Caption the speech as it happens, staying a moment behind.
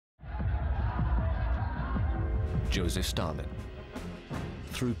Joseph Stalin.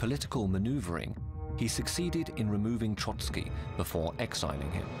 Through political maneuvering, he succeeded in removing Trotsky before exiling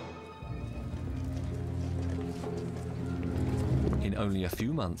him. In only a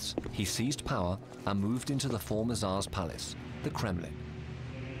few months, he seized power and moved into the former Tsar's palace, the Kremlin.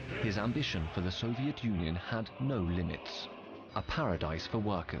 His ambition for the Soviet Union had no limits. A paradise for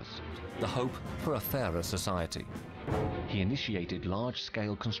workers, the hope for a fairer society. He initiated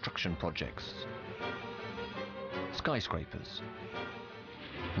large-scale construction projects, skyscrapers,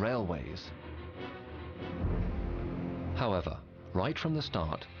 railways. However, right from the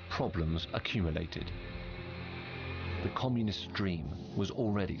start, problems accumulated. The communist dream was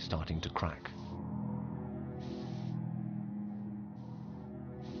already starting to crack.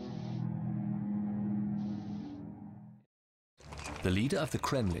 The leader of the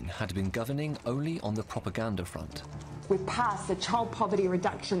Kremlin had been governing only on the propaganda front. We passed the Child Poverty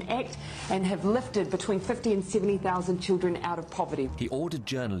Reduction Act and have lifted between 50 and 70,000 children out of poverty. He ordered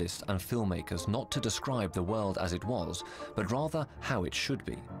journalists and filmmakers not to describe the world as it was, but rather how it should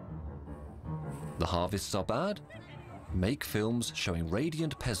be. The harvests are bad? Make films showing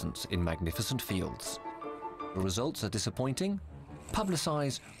radiant peasants in magnificent fields. The results are disappointing?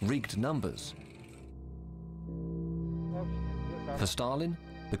 Publicize rigged numbers. For Stalin,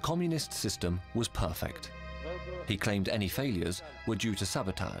 the communist system was perfect. He claimed any failures were due to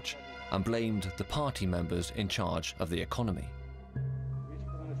sabotage and blamed the party members in charge of the economy.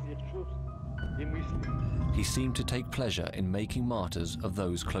 He seemed to take pleasure in making martyrs of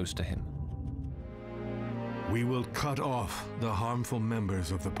those close to him. We will cut off the harmful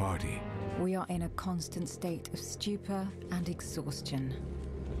members of the party. We are in a constant state of stupor and exhaustion.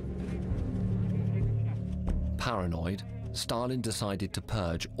 Paranoid, Stalin decided to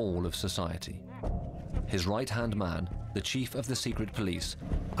purge all of society. His right-hand man, the chief of the secret police.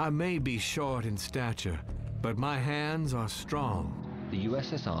 I may be short in stature, but my hands are strong. The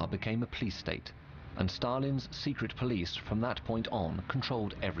USSR became a police state, and Stalin's secret police from that point on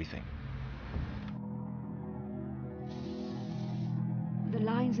controlled everything. The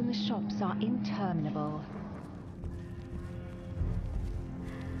lines in the shops are interminable.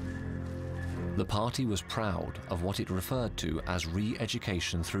 The party was proud of what it referred to as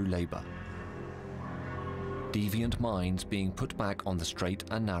re-education through labor. Deviant minds being put back on the straight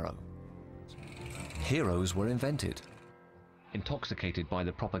and narrow. Heroes were invented. Intoxicated by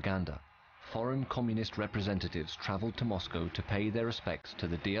the propaganda, foreign communist representatives traveled to Moscow to pay their respects to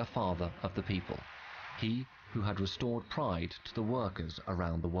the dear father of the people, he who had restored pride to the workers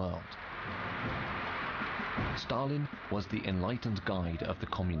around the world. Stalin was the enlightened guide of the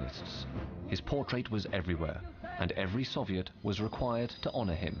communists. His portrait was everywhere, and every Soviet was required to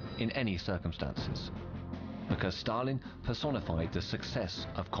honor him in any circumstances, because Stalin personified the success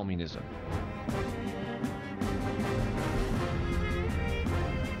of communism.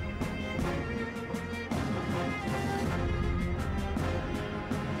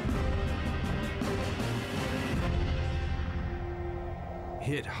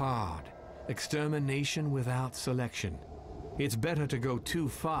 Hit hard. Extermination without selection. It's better to go too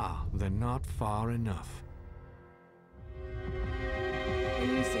far than not far enough.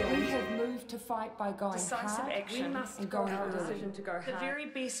 In New Zealand, we have moved to fight by going decisive hard. action. We must go our decision to go hard. The very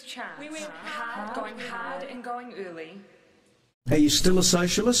best chance. We went hard, going hard and going early. Are you still a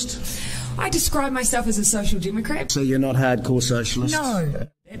socialist? I describe myself as a social democrat. So you're not hardcore socialist? No,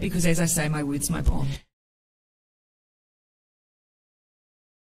 because as I say, my word's my bond.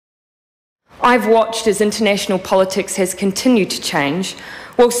 I've watched as international politics has continued to change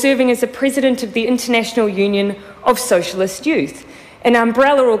while serving as the president of the International Union of Socialist Youth, an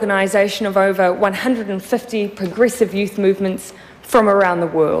umbrella organisation of over 150 progressive youth movements from around the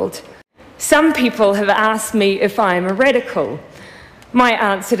world. Some people have asked me if I am a radical. My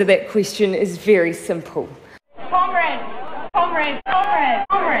answer to that question is very simple. Comrades, comrades, comrades,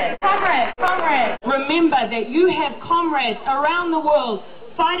 comrades, comrades, comrades. Remember that you have comrades around the world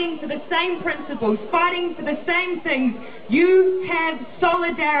fighting for the same principles, fighting for the same things. You have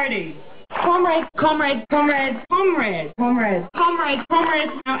solidarity. Comrades, comrades, comrades, comrades, comrades, comrades,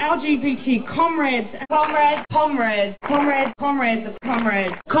 comrades, our LGBT comrades, comrades, comrades, comrades, comrades of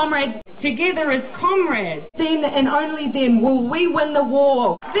comrades, comrades, together as comrades. Then and only then will we win the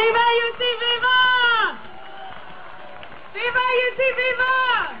war. Viva UC Viva! Viva UC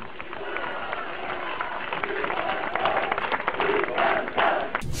Viva!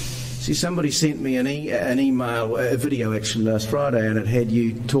 See, somebody sent me an email, a video actually last Friday, and it had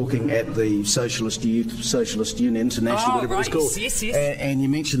you talking at the Socialist Youth, Socialist Union International, whatever it's called. Yes. And you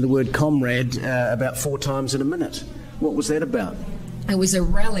mentioned the word comrade about 4 times in a minute. What was that about? It was a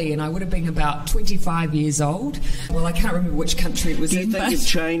rally, and I would have been about 25 years old. Well, I can't remember which country it was in. Do you think you've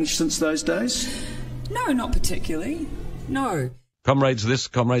changed since those days? No, not particularly. No. Comrades this,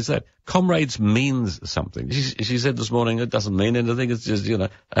 comrades that. Comrades means something. She said this morning it doesn't mean anything. It's just,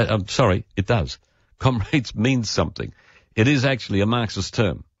 I'm sorry, it does. Comrades means something. It is actually a Marxist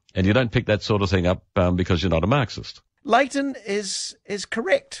term, and you don't pick that sort of thing up because you're not a Marxist. Leighton is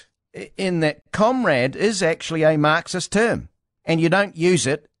correct in that comrade is actually a Marxist term, and you don't use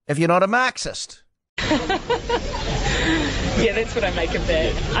it if you're not a Marxist. Yeah, that's what I make of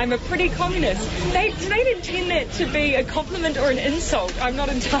that. I'm a pretty communist. Do they intend that to be a compliment or an insult? I'm not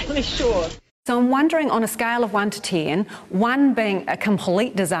entirely sure. So I'm wondering, on a scale of 1 to 10, 1 being a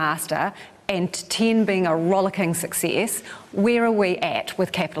complete disaster and 10 being a rollicking success, where are we at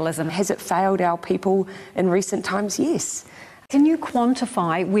with capitalism? Has it failed our people in recent times? Yes. Can you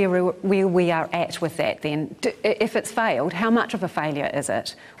quantify where we are at with that then? If it's failed, how much of a failure is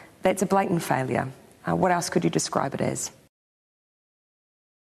it? That's a blatant failure. What else could you describe it as?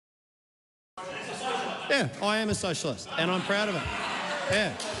 Yeah, I am a socialist, and I'm proud of it.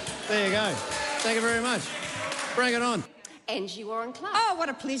 Yeah, there you go. Thank you very much. Bring it on. Angie Warren-Clark. Oh, what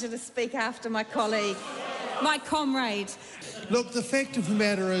a pleasure to speak after my colleague, my comrade. Look, the fact of the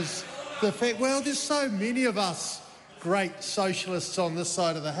matter is, there's so many of us great socialists on this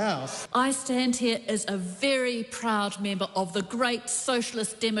side of the house. I stand here as a very proud member of the great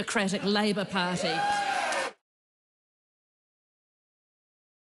Socialist Democratic Labour Party.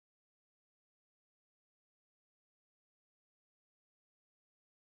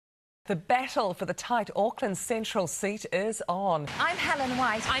 The battle for the tight Auckland Central seat is on. I'm Helen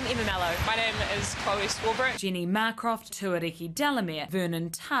White. I'm Emma Mallow. My name is Chloe Swarbrick. Jenny Marcroft, Tuariki Delamere, Vernon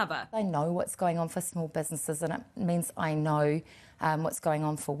Tava. I know what's going on for small businesses, and it means I know what's going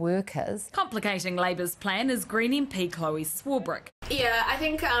on for workers. Complicating Labour's plan is Green MP Chloe Swarbrick. Yeah, I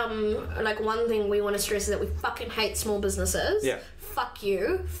think one thing we want to stress is that we fucking hate small businesses. Yeah. Fuck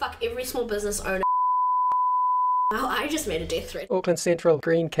you. Fuck every small business owner. Well, I just made a death threat. Auckland Central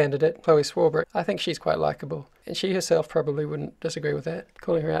Green candidate Chloe Swarbrick. I think she's quite likeable, and she herself probably wouldn't disagree with that.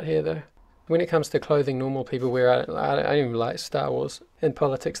 Calling her out here, though. When it comes to clothing normal people wear, I don't even like Star Wars. In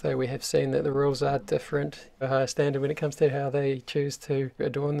politics, though, we have seen that the rules are different. A higher standard when it comes to how they choose to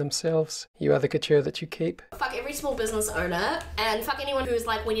adorn themselves. You are the couture that you keep. Fuck every small business owner, and fuck anyone who's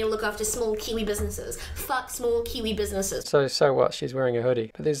like, when you look after small Kiwi businesses. Fuck small Kiwi businesses. So what? She's wearing a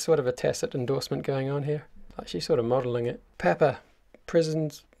hoodie. But there's sort of a tacit endorsement going on here. Like she's sort of modelling it. PAPA,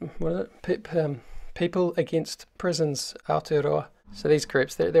 prisons, what is it? People Against Prisons, Aotearoa. So these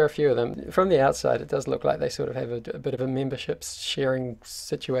groups, there are a few of them. From the outside, it does look like they sort of have a bit of a membership sharing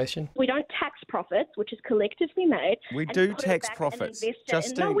situation. We don't tax profits, which is collectively made. We do tax profits.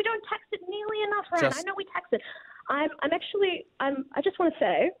 No, we don't tax it nearly enough, Ryan. I know we tax it. I just want to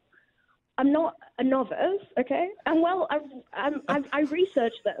say, I'm not a novice, okay? And well, I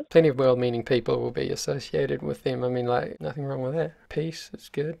researched this. Plenty of well-meaning people will be associated with them. I mean, like, nothing wrong with that. Peace is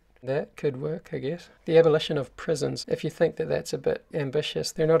good. That could work, I guess. The abolition of prisons, if you think that that's a bit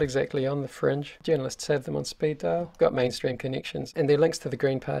ambitious, they're not exactly on the fringe. Journalists have them on speed dial, got mainstream connections, and their links to the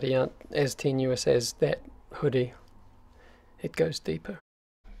Green Party aren't as tenuous as that hoodie. It goes deeper.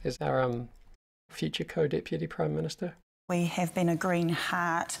 There's our future co-deputy Prime Minister. We have been a green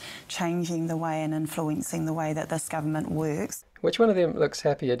heart changing the way and influencing the way that this government works. Which one of them looks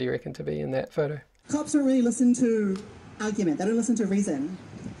happier, do you reckon, to be in that photo? Cops don't really listen to argument, they don't listen to reason.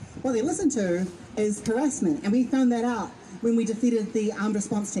 What they listen to is harassment, and we found that out when we defeated the armed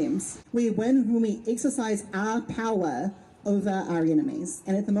response teams. We win when we exercise our power over our enemies,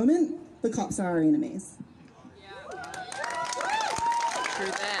 and at the moment, the cops are our enemies. True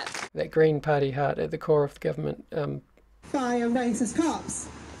that. That Green Party heart at the core of the government. Fire racist cops!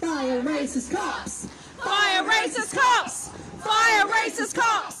 Fire racist cops! Fire racist cops! Fire racist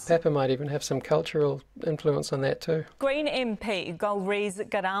cops! PAPA might even have some cultural influence on that too. Green MP Gulriz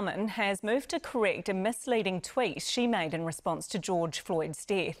Garaman has moved to correct a misleading tweet she made in response to George Floyd's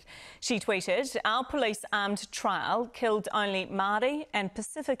death. She tweeted, "Our police armed trial killed only Māori and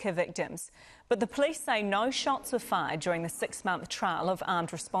Pacifica victims, but the police say no shots were fired during the 6-month trial of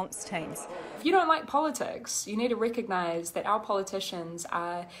armed response teams." If you don't like politics, you need to recognise that our politicians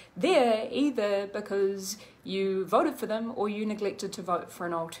are there either because you voted for them or you neglected to vote for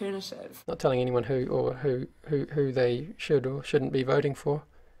an alternative. Not telling anyone who they should or shouldn't be voting for.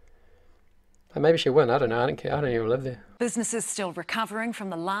 Maybe she'll win, I don't know, I don't care, I don't even live there. Businesses still recovering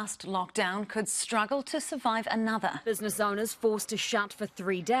from the last lockdown could struggle to survive another. Business owners forced to shut for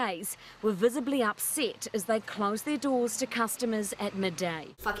 3 days were visibly upset as they closed their doors to customers at midday.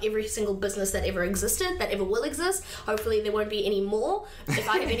 Fuck every single business that ever existed, that ever will exist. Hopefully there won't be any more if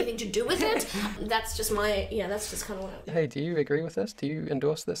I have anything to do with it. That's just my, that's just kind of what Hey, do you agree with this? Do you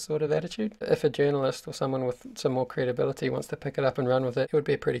endorse this sort of attitude? If a journalist or someone with some more credibility wants to pick it up and run with it, it would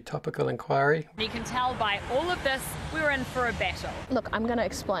be a pretty topical inquiry. You can tell by all of this, we're in for a battle. Look, I'm going to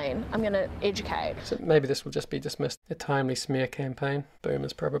explain. I'm going to educate. So maybe this will just be dismissed. A timely smear campaign.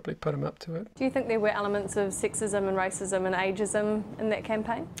 Boomers probably put him up to it. Do you think there were elements of sexism and racism and ageism in that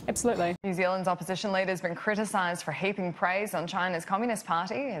campaign? Absolutely. New Zealand's opposition leader has been criticised for heaping praise on China's Communist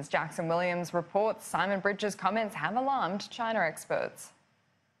Party. As Jackson Williams reports, Simon Bridges' comments have alarmed China experts.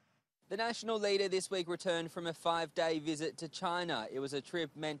 The national leader this week returned from a 5-day visit to China. It was a trip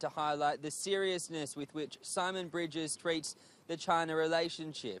meant to highlight the seriousness with which Simon Bridges treats the China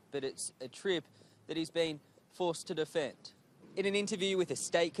relationship, but it's a trip that he's been forced to defend. In an interview with a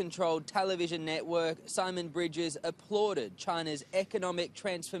state-controlled television network, Simon Bridges applauded China's economic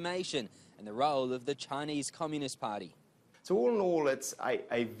transformation and the role of the Chinese Communist Party. So all in all, it's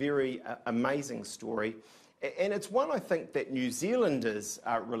a very amazing story. And it's one I think that New Zealanders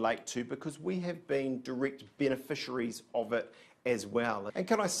relate to because we have been direct beneficiaries of it as well. And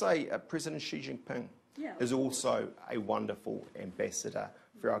can I say, President Xi Jinping is also a wonderful ambassador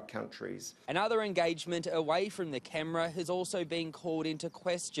for our countries. Another engagement away from the camera has also been called into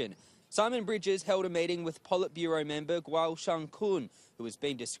question. Simon Bridges held a meeting with Politburo member Guo Shangkun, who has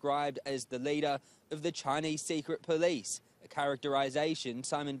been described as the leader of the Chinese secret police, a characterisation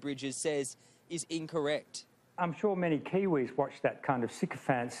Simon Bridges says is incorrect. I'm sure many Kiwis watched that kind of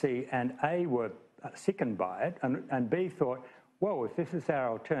sycophancy and A, were sickened by it, and B, thought, well, if this is our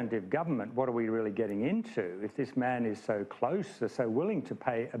alternative government, what are we really getting into? If this man is so close, so willing to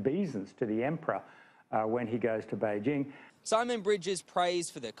pay obeisance to the emperor when he goes to Beijing. Simon Bridges' praise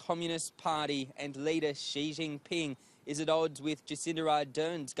for the Communist Party and leader Xi Jinping is at odds with Jacinda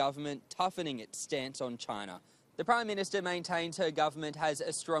Ardern's government toughening its stance on China. The Prime Minister maintains her government has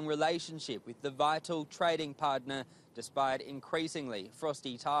a strong relationship with the vital trading partner, despite increasingly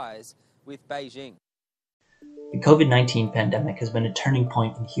frosty ties with Beijing. The COVID-19 pandemic has been a turning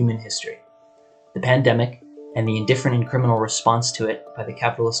point in human history. The pandemic, and the indifferent and criminal response to it by the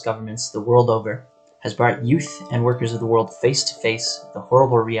capitalist governments the world over, has brought youth and workers of the world face to face with the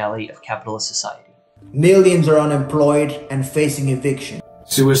horrible reality of capitalist society. Millions are unemployed and facing eviction.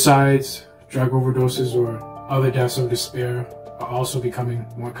 Suicides, drug overdoses, or other deaths of despair are also becoming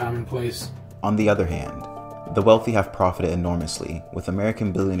more commonplace. On the other hand, the wealthy have profited enormously, with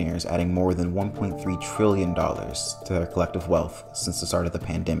American billionaires adding more than $1.3 trillion to their collective wealth since the start of the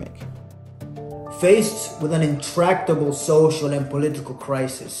pandemic. Faced with an intractable social and political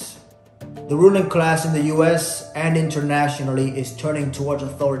crisis, the ruling class in the US and internationally is turning towards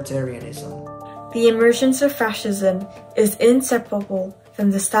authoritarianism. The emergence of fascism is inseparable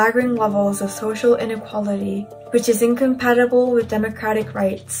from the staggering levels of social inequality, which is incompatible with democratic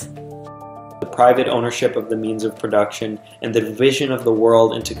rights. The private ownership of the means of production and the division of the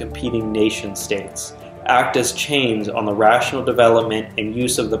world into competing nation-states act as chains on the rational development and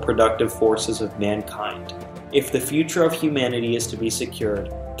use of the productive forces of mankind. If the future of humanity is to be secured,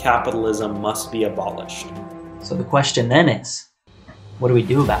 capitalism must be abolished. So the question then is, what do we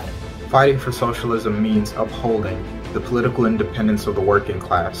do about it? Fighting for socialism means upholding the political independence of the working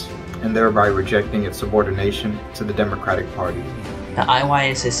class, and thereby rejecting its subordination to the Democratic Party. The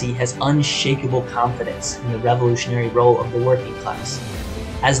IYSSE has unshakable confidence in the revolutionary role of the working class.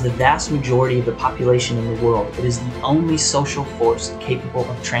 As the vast majority of the population in the world, it is the only social force capable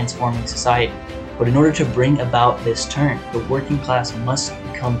of transforming society. But in order to bring about this turn, the working class must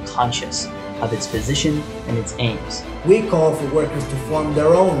become conscious of its position and its aims. We call for workers to form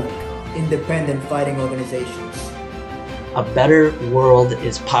their own independent fighting organizations. A better world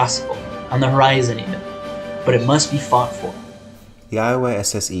is possible, on the horizon even, but it must be fought for. The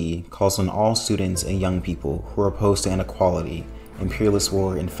IYSSE calls on all students and young people who are opposed to inequality, imperialist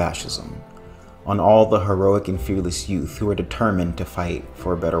war, and fascism, on all the heroic and fearless youth who are determined to fight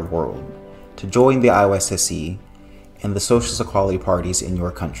for a better world, to join the IYSSE and the socialist equality parties in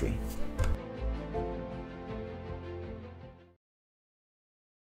your country.